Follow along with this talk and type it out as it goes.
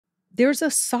there's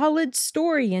a solid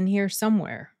story in here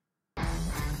somewhere.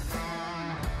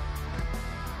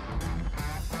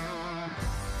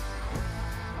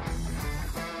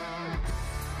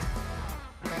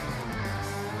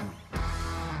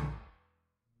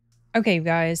 Okay,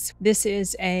 guys, this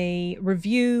is a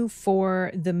review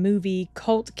for the movie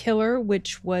Cult Killer,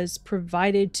 which was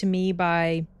provided to me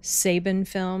by Saban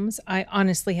Films. I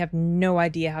honestly have no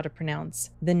idea how to pronounce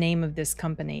the name of this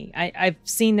company. I've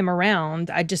seen them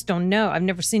around. I just don't know. I've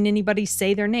never seen anybody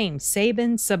say their name.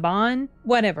 Saban,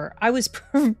 whatever. I was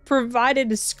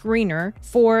provided a screener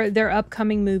for their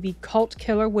upcoming movie Cult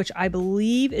Killer, which I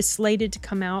believe is slated to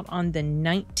come out on the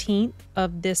 19th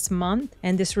of this month.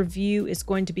 And this review is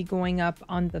going to be going up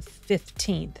on the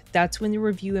 15th. That's when the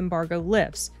review embargo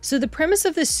lifts. So the premise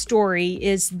of this story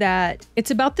is that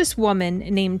it's about this woman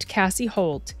named Cassie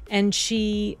Holt, and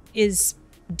she is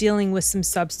dealing with some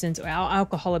substance or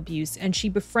alcohol abuse, and she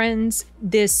befriends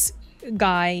this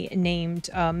guy named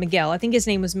Miguel. I think his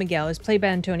name was Miguel. He's played by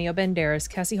Antonio Banderas.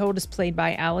 Cassie Holt is played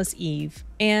by Alice Eve.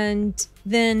 And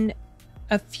then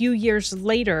a few years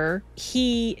later,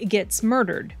 he gets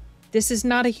murdered. This is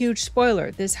not a huge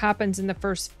spoiler. This happens in the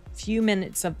first few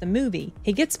minutes of the movie.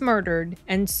 He gets murdered,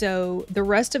 and so the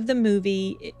rest of the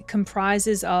movie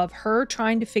comprises of her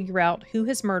trying to figure out who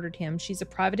has murdered him. She's a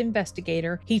private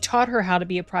investigator. He taught her how to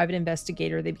be a private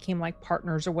investigator. They became like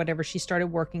partners or whatever. She started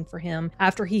working for him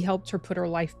after he helped her put her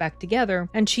life back together,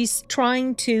 and she's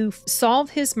trying to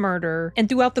solve his murder. And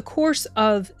throughout the course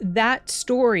of that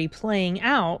story playing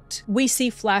out, we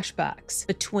see flashbacks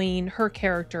between her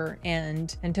character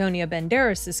and Antonio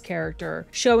Banderas' character,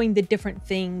 showing the different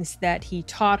things that he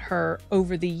taught her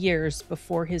over the years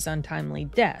before his untimely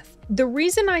death. The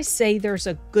reason I say there's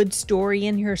a good story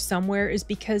in here somewhere is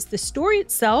because the story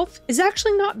itself is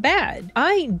actually not bad.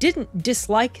 I didn't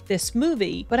dislike this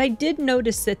movie, but I did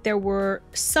notice that there were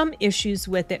some issues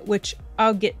with it, which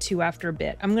I'll get to after a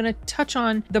bit. I'm going to touch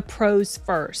on the pros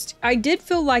first. I did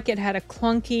feel like it had a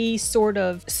clunky sort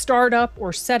of startup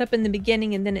or setup in the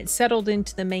beginning, and then it settled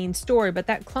into the main story, but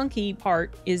that clunky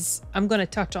part is, I'm going to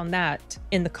touch on that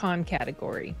in the con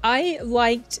category. I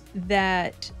liked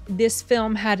that this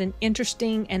film had an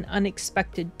interesting and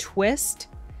unexpected twist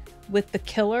with the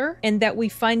killer, and that we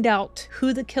find out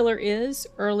who the killer is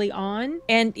early on,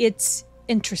 and it's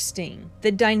interesting.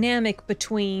 The dynamic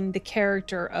between the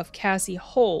character of Cassie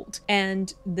Holt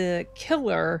and the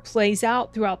killer plays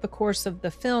out throughout the course of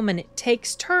the film, and it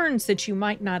takes turns that you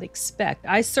might not expect.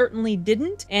 I certainly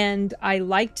didn't, and I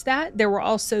liked that. There were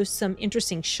also some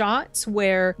interesting shots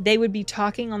where they would be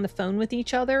talking on the phone with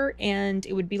each other, and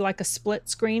it would be like a split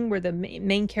screen where the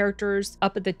main character's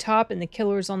up at the top and the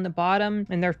killer's on the bottom,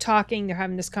 and they're talking, they're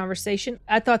having this conversation.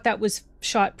 I thought that was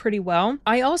shot pretty well.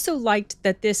 I also liked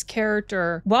that this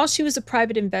character, while she was a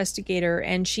private investigator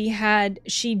and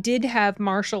she did have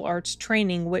martial arts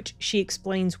training, which she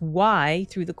explains why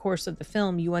through the course of the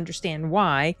film. You understand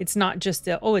why. It's not just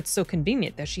the, oh, it's so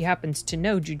convenient that she happens to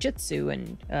know jujitsu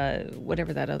and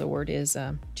whatever that other word is.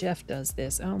 Jeff does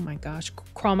this. Oh my gosh,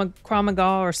 Krav Maga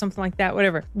or something like that,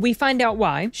 whatever. We find out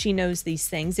why she knows these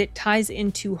things. It ties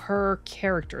into her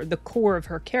character, the core of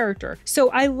her character. So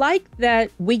I like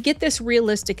that we get this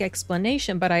realistic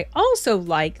explanation, but I also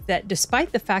like that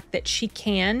despite the fact that she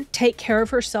can take care of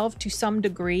herself to some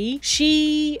degree,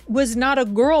 she was not a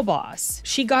girl boss.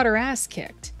 She got her ass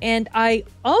kicked. And I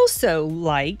also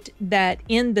liked that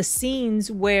in the scenes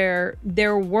where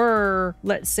there were,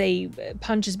 let's say,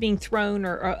 punches being thrown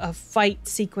or a fight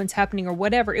sequence happening or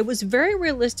whatever, it was very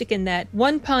realistic in that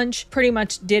one punch pretty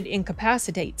much did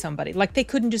incapacitate somebody. Like they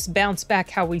couldn't just bounce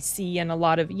back how we see in a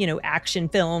lot of, you know, action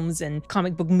films and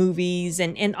comic book movies,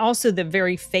 and also the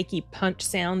very fakey punch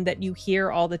sound that you hear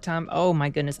all the time. Oh my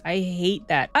goodness, I hate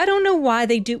that. I don't know why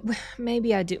they do.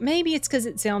 Maybe I do. Maybe it's because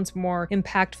it sounds more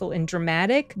impactful and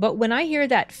dramatic, but when I hear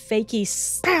that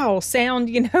fakey pow sound,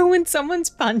 you know, when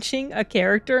someone's punching a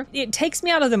character, it takes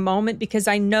me out of the moment because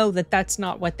I know that that's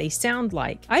not what they sound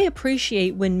like. I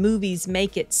appreciate when movies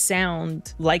make it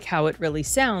sound like how it really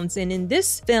sounds, and in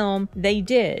this film, they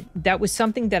did. That was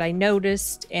something that I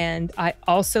noticed, and I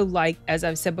also like, as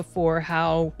I've said before,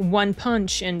 how one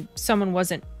punch and someone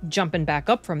wasn't jumping back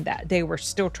up from that. They were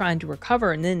still trying to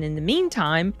recover, and then in the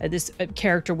meantime, this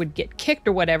character would get kicked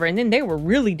or whatever, and then they were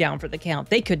really down for the count.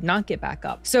 They could not get back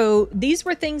up. So these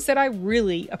were things that I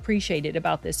really appreciated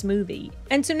about this movie.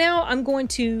 And so now I'm going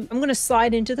to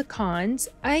slide into the cons.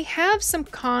 I have some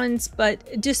cons,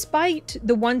 but despite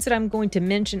the ones that I'm going to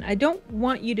mention, I don't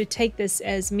want you to take this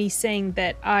as me saying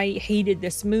that I hated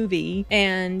this movie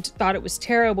and thought it was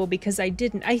terrible, because I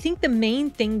didn't. I think the main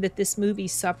thing that this movie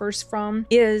suffers from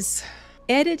is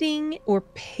editing or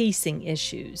pacing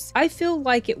issues. I feel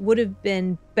like it would have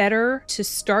been better to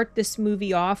start this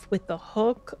movie off with the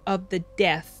hook of the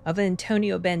death of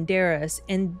Antonio Banderas,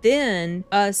 and then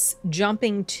us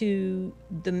jumping to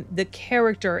the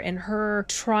character and her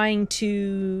trying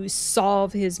to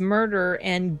solve his murder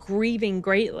and grieving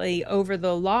greatly over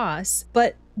the loss.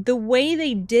 But the way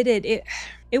they did it,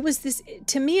 it was this,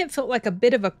 to me, it felt like a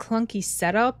bit of a clunky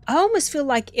setup. I almost feel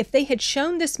like if they had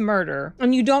shown this murder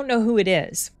and you don't know who it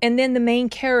is, and then the main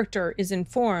character is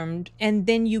informed, and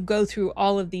then you go through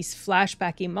all of these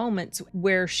flashbacky moments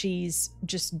where she's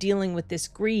just dealing with this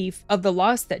grief of the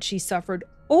loss that she suffered,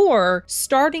 or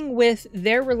starting with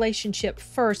their relationship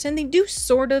first, and they do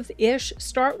sort of ish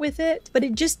start with it, but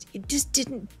it just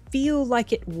didn't feel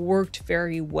like it worked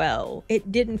very well. It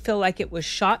didn't feel like it was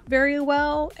shot very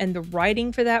well, and the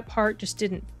writing for that part just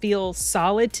didn't feel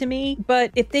solid to me.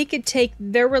 But if they could take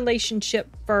their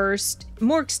relationship first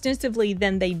more extensively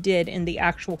than they did in the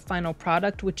actual final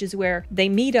product, which is where they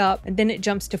meet up and then it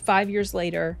jumps to 5 years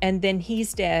later and then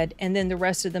he's dead, and then the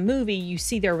rest of the movie you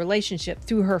see their relationship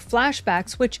through her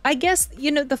flashbacks, which I guess,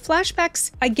 you know, the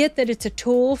flashbacks, I get that it's a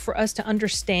tool for us to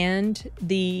understand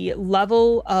the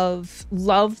level of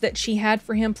love that she had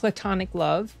for him, platonic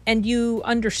love, and you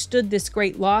understood this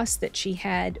great loss that she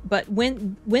had. But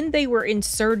when they were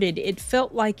inserted, it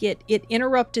felt like it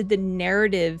interrupted the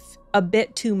narrative a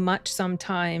bit too much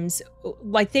sometimes.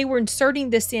 Like they were inserting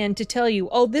this in to tell you,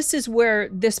 oh, this is where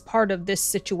this part of this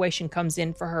situation comes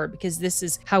in for her, because this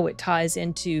is how it ties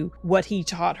into what he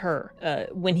taught her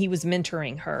when he was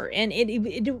mentoring her. And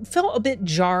it felt a bit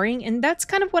jarring. And that's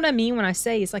kind of what I mean when I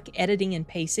say it's like editing and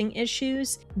pacing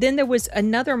issues. Then there was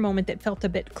another moment that felt a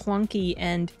bit clunky,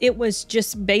 and it was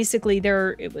just basically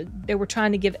they were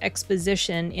trying to give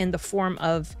exposition in the form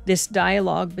of this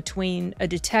dialogue between a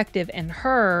detective and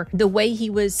her. The way he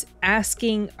was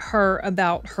asking her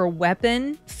about her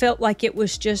weapon felt like it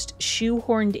was just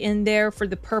shoehorned in there for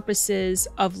the purposes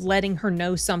of letting her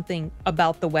know something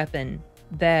about the weapon,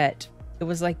 that it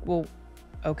was like, well,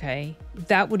 okay,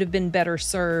 that would have been better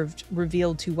served,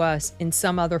 revealed to us in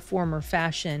some other form or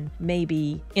fashion,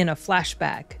 maybe in a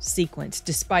flashback sequence,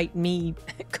 despite me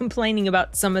complaining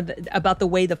about about the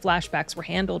way the flashbacks were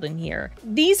handled in here.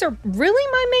 These are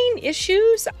really my main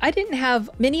issues. I didn't have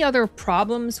many other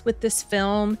problems with this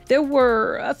film. There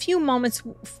were a few moments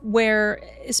where,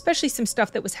 especially some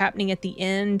stuff that was happening at the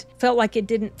end, felt like it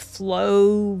didn't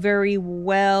flow very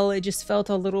well. It just felt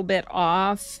a little bit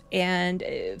off, and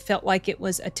it felt like it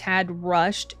was a tad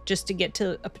rushed just to get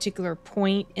to a particular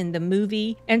point in the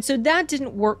movie. And so that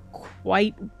didn't work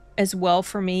quite as well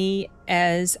for me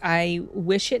as I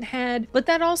wish it had. But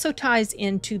that also ties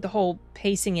into the whole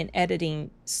pacing and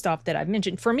editing stuff that I've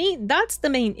mentioned. For me, that's the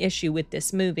main issue with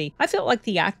this movie. I felt like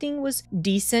the acting was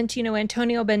decent. You know,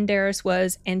 Antonio Banderas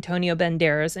was Antonio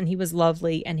Banderas, and he was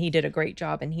lovely, and he did a great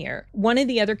job in here. One of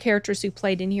the other characters who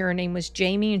played in here, her name was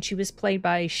Jamie, and she was played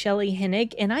by Shelley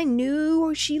Hennig, and I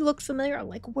knew she looked familiar. I'm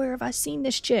like, where have I seen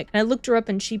this chick? And I looked her up,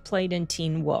 and she played in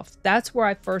Teen Wolf. That's where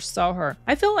I first saw her.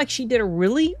 I felt like she did a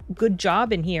really good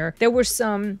job in here. There were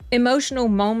some emotional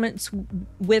moments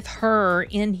with her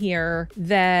in here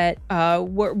that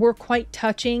were quite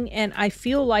touching, and I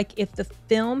feel like if the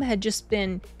film had just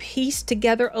been pieced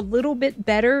together a little bit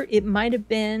better, it might have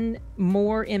been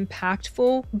more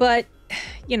impactful. But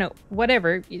you know,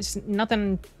 whatever, it's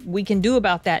nothing we can do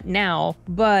about that now.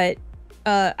 But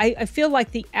I feel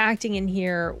like the acting in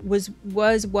here was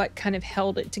what kind of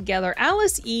held it together.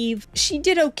 Alice Eve, she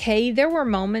did okay. There were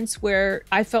moments where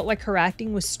I felt like her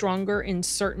acting was stronger in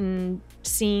certain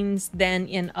scenes than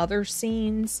in other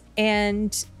scenes.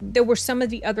 And there were some of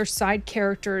the other side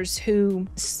characters who,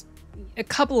 a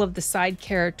couple of the side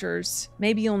characters,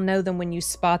 maybe you'll know them when you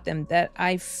spot them, that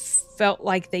I felt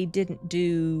like they didn't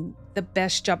do the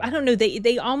best job. I don't know,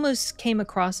 they almost came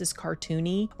across as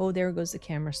cartoony. Oh, there goes the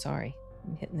camera, sorry.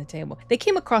 I'm hitting the table. They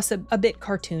came across a bit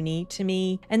cartoony to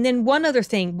me. And then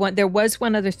there was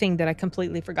one other thing that I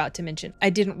completely forgot to mention.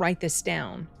 I didn't write this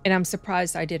down, and I'm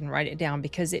surprised I didn't write it down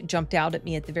because it jumped out at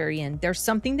me at the very end. There's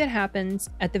something that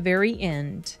happens at the very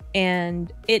end,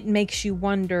 and it makes you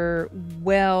wonder,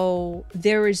 well,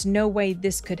 there is no way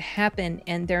this could happen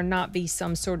and there not be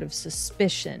some sort of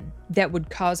suspicion that would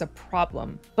cause a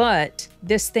problem. But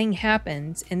this thing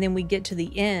happens, and then we get to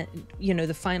the end, you know,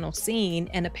 the final scene,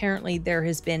 and apparently there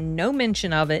has been no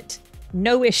mention of it,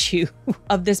 no issue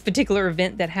of this particular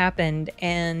event that happened.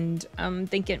 And I'm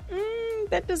thinking,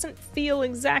 that doesn't feel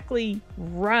exactly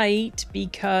right,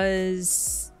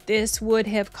 because this would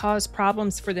have caused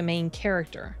problems for the main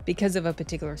character because of a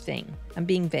particular thing. I'm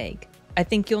being vague. I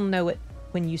think you'll know it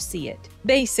when you see it.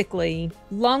 Basically,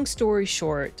 long story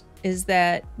short, is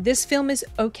that this film is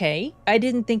okay. I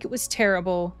didn't think it was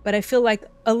terrible, but I feel like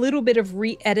a little bit of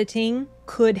re-editing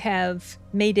could have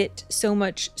made it so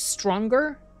much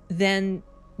stronger than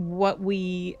what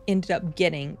we ended up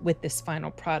getting with this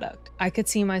final product. I could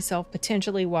see myself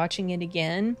potentially watching it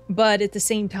again, but at the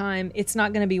same time, it's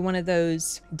not going to be one of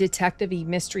those detective-y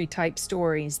mystery type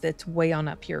stories that's way on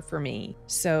up here for me.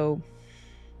 So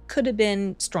could have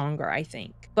been stronger, I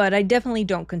think. But I definitely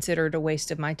don't consider it a waste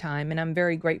of my time, and I'm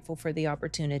very grateful for the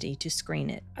opportunity to screen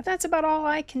it. That's about all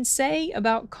I can say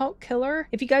about Cult Killer.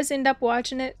 If you guys end up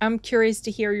watching it, I'm curious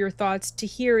to hear your thoughts, to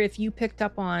hear if you picked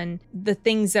up on the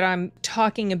things that I'm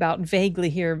talking about vaguely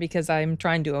here because I'm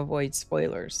trying to avoid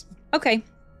spoilers. Okay,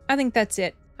 I think that's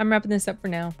it. I'm wrapping this up for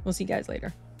now. We'll see you guys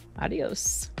later.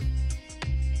 Adios.